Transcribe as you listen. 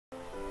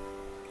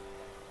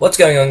What's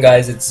going on,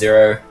 guys? It's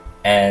Zero,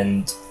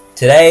 and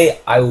today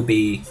I will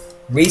be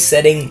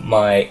resetting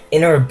my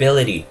inner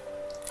ability.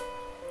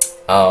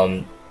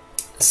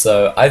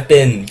 So I've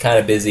been kind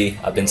of busy.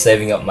 I've been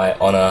saving up my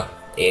honor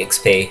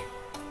EXP.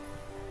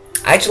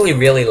 I actually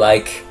really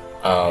like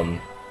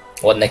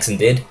what Nexon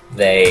did.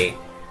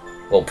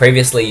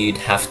 Previously you'd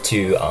have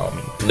to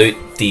loot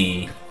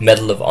the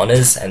Medal of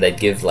Honors, and they'd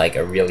give like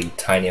a really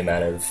tiny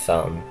amount of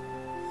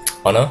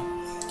honor,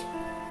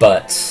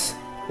 but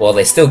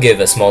they still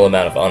give a small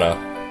amount of honor,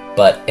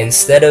 but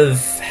instead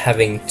of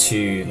having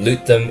to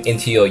loot them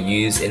into your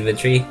use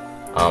inventory,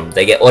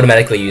 they get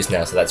automatically used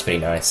now, so that's pretty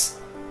nice.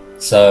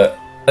 So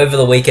over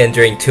the weekend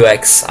during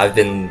 2x, I've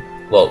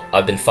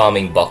been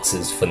farming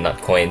boxes for nut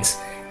coins,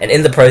 and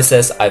in the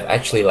process I've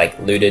actually like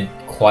looted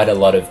quite a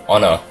lot of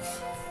honor.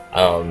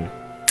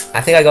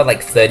 I think I got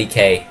like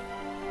 30k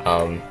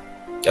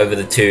over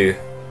the two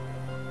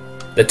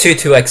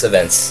 2x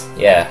events,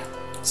 yeah,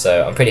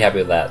 so I'm pretty happy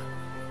with that.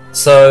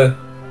 So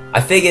I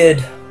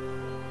figured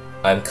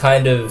I've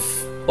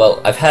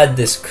had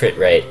this crit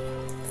rate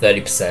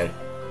 30%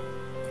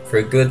 for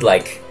a good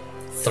like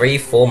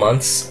 3-4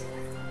 months.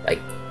 Like,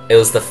 it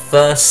was the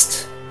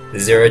first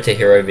Zero to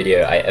Hero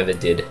video I ever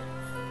did,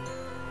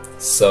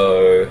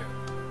 so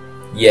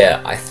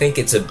yeah, I think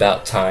it's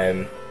about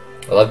time.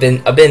 Well, I've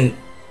been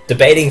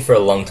debating for a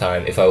long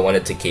time if I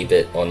wanted to keep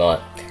it or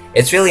not.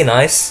 It's really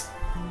nice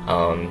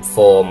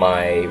for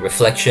my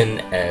Reflection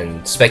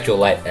and Spectral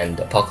Light and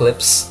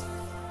Apocalypse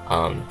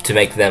to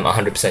make them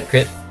 100%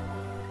 crit,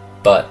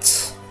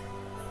 but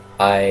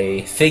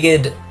I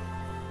figured,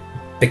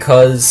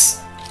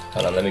 because,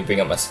 hold on, let me bring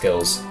up my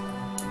skills.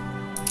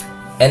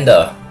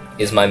 Ender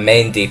is my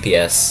main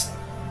DPS,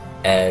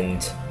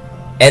 and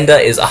Ender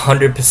is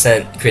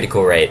 100%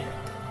 critical rate,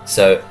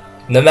 so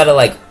no matter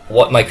like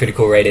what my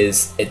critical rate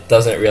is, it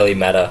doesn't really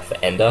matter for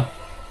Ender.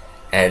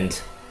 And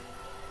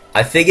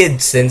I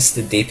figured, since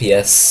the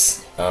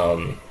DPS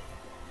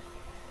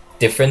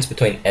difference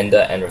between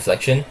Ender and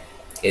Reflection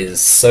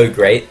is so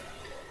great,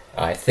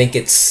 I think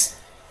it's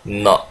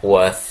not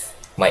worth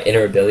my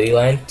inner ability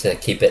line to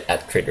keep it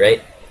at crit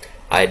rate.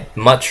 I'd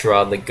much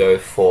rather go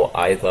for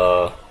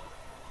either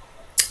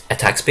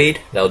attack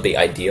speed, that would be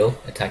ideal,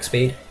 attack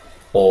speed,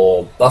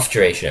 or buff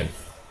duration.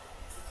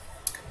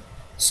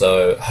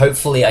 So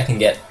hopefully I can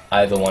get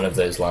either one of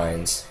those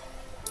lines.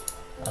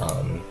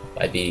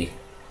 I'd be,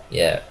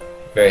 yeah,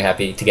 very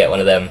happy to get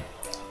one of them.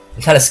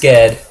 I'm kind of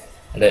scared.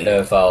 I don't know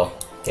if I'll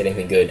get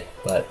anything good,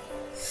 but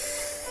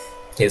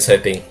here's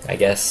hoping, I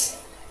guess.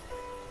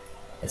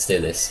 Let's do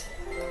this.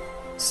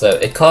 So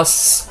it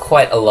costs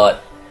quite a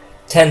lot,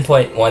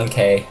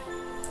 10.1k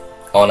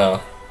honor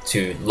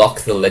to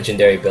lock the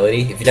legendary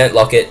ability. If you don't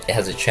lock it, it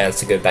has a chance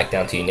to go back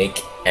down to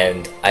unique,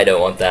 and I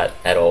don't want that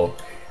at all.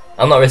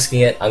 I'm not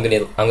risking it. I'm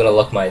gonna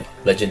lock my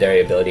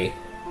legendary ability.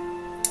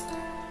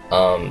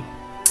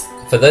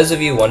 For those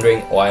of you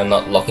wondering why I'm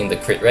not locking the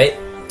crit rate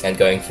and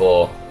going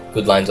for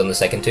good lines on the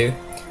second two,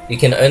 you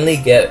can only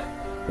get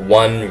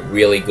one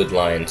really good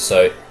line.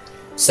 So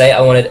say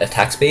I wanted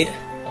attack speed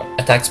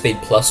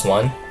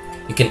 +1,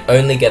 you can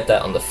only get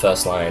that on the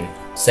first line.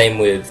 Same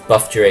with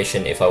buff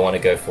duration if I want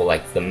to go for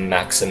like the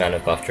max amount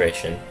of buff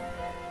duration.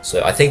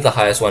 So I think the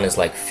highest one is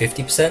like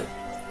 50%,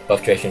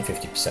 buff duration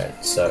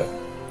 50%, so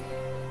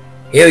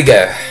here we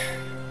go.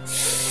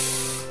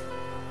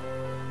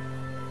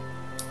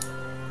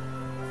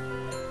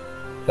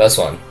 First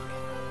one.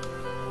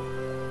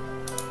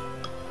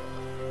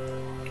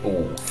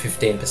 Ooh,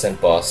 15%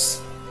 boss.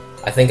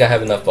 I think I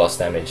have enough boss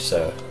damage,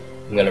 so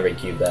I'm gonna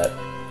recube that.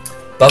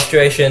 Buff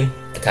duration,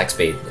 attack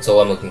speed. That's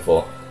all I'm looking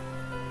for.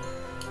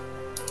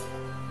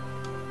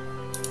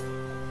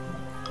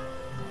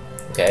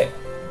 Okay.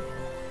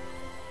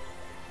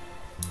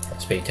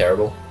 That's pretty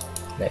terrible.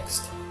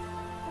 Next.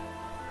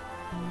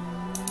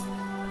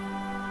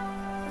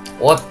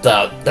 What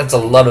the? That's a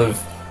lot of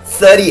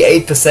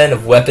 38%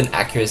 of weapon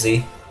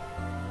accuracy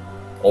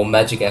or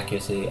magic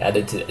accuracy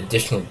added to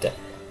additional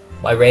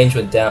my range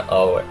went down.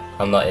 Oh,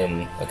 I'm not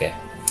in. Okay.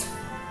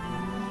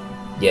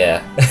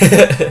 Yeah.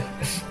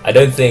 I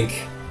don't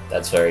think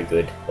that's very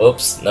good.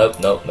 Oops. Nope.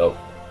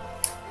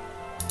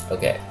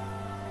 Okay.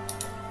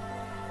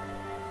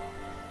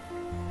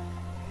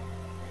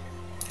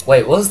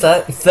 Wait, what was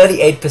that?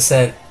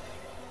 38%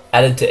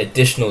 added to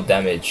additional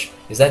damage.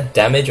 Is that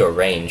damage or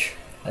range?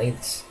 I think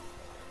it's...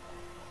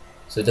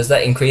 So does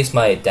that increase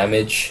my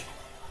damage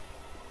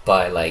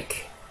by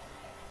like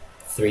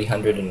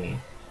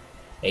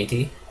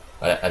 380?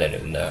 I don't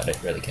even know, I don't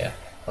really care.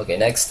 Okay,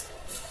 next.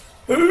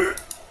 10%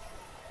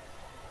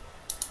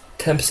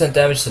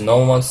 damage to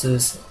normal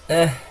monsters.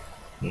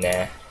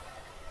 Nah.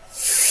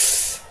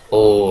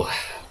 Oh,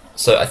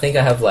 so I think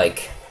I have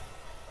like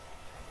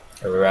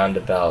around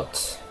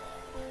about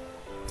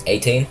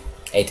 18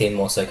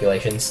 more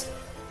circulations.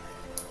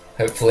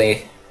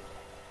 Hopefully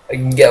I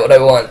can get what I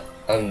want.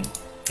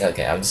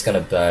 Okay, I'm just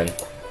gonna burn.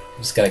 I'm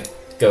just gonna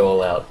go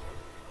all out.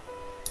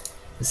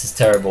 This is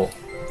terrible.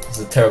 This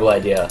is a terrible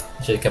idea.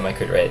 I should have kept my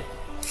crit rate.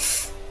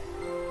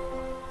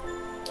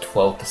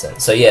 12%.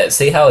 So yeah,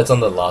 see how it's on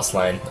the last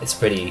line? It's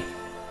pretty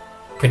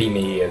pretty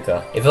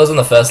mediocre. If it was on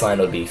the first line,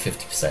 it would be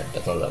 50%,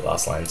 but on the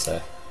last line, so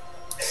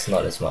it's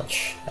not as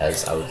much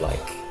as I would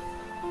like.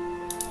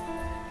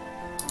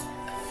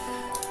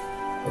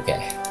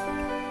 Okay.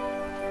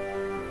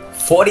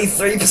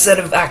 43%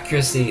 of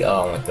accuracy!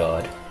 Oh my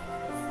god.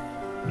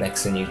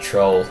 Next, a new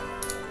troll.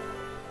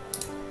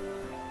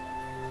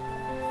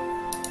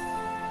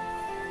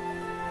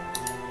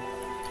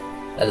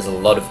 That is a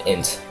lot of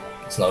int.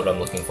 It's not what I'm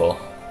looking for.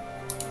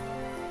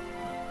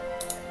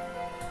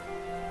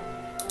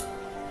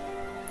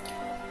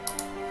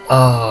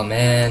 Oh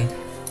man.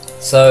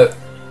 So,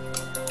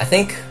 I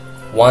think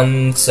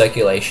one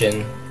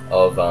circulation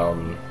of,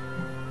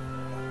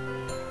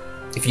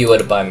 if you were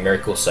to buy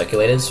miracle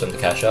circulators from the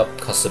cash shop,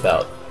 costs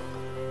about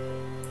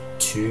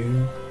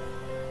 2k?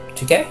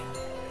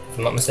 If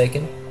I'm not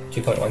mistaken?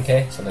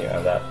 2.1k? Something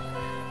around that.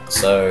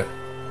 So,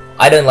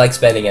 I don't like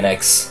spending an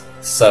X,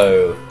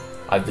 so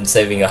I've been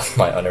saving up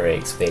my honorary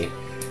XP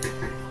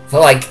for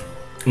like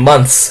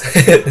months.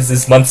 This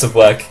is months of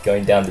work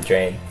going down the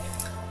drain.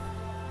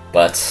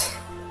 But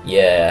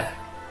yeah,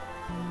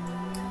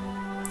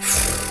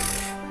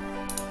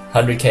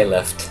 100k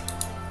left.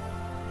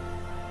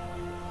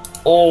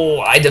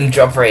 Oh, item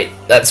drop rate.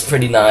 That's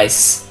pretty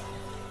nice.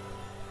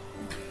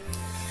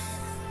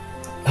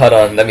 Hold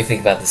on, let me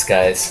think about this,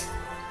 guys.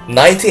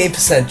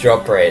 19%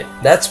 drop rate.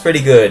 That's pretty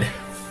good.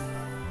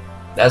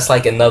 That's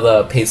like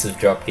another piece of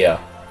drop gear.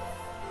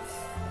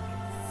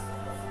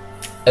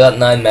 I got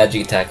 9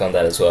 magic attack on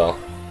that as well.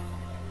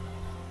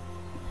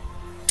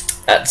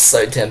 That's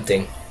so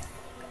tempting.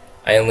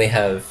 I only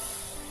have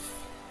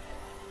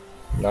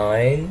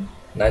 9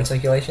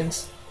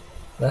 circulations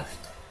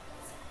left.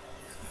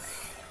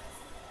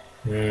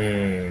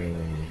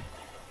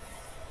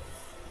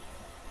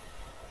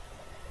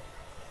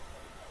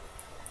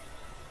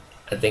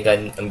 I think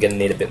I'm gonna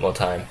need a bit more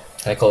time.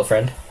 Can I call a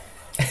friend?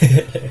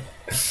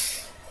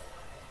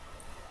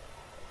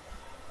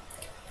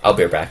 I'll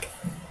be right back.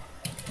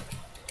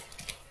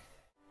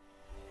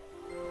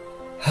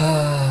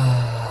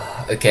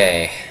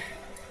 Okay.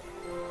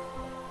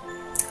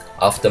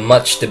 After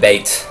much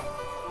debate,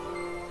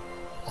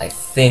 I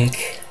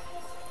think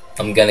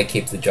I'm gonna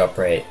keep the drop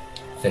rate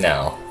for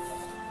now.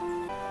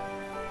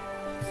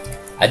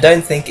 I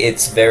don't think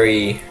it's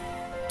very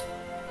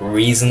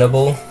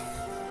reasonable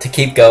to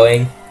keep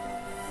going.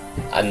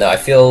 I don't know, I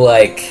feel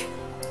like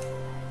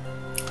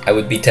I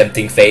would be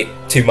tempting fate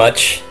too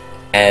much,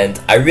 and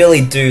I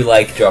really do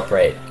like drop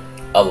rate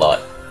a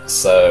lot,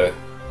 so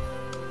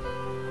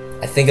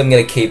I think I'm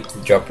gonna keep the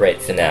drop rate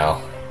for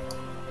now,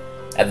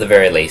 at the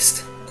very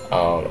least.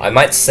 I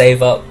might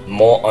save up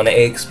more on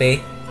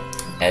EXP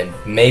and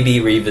maybe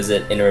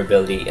revisit inner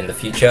ability in the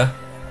future,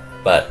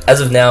 but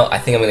as of now, I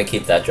think I'm gonna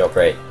keep that drop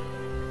rate.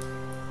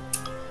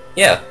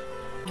 Yeah.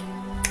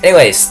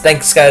 Anyways,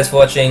 thanks guys for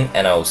watching,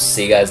 and I'll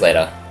see you guys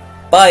later.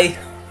 Bye!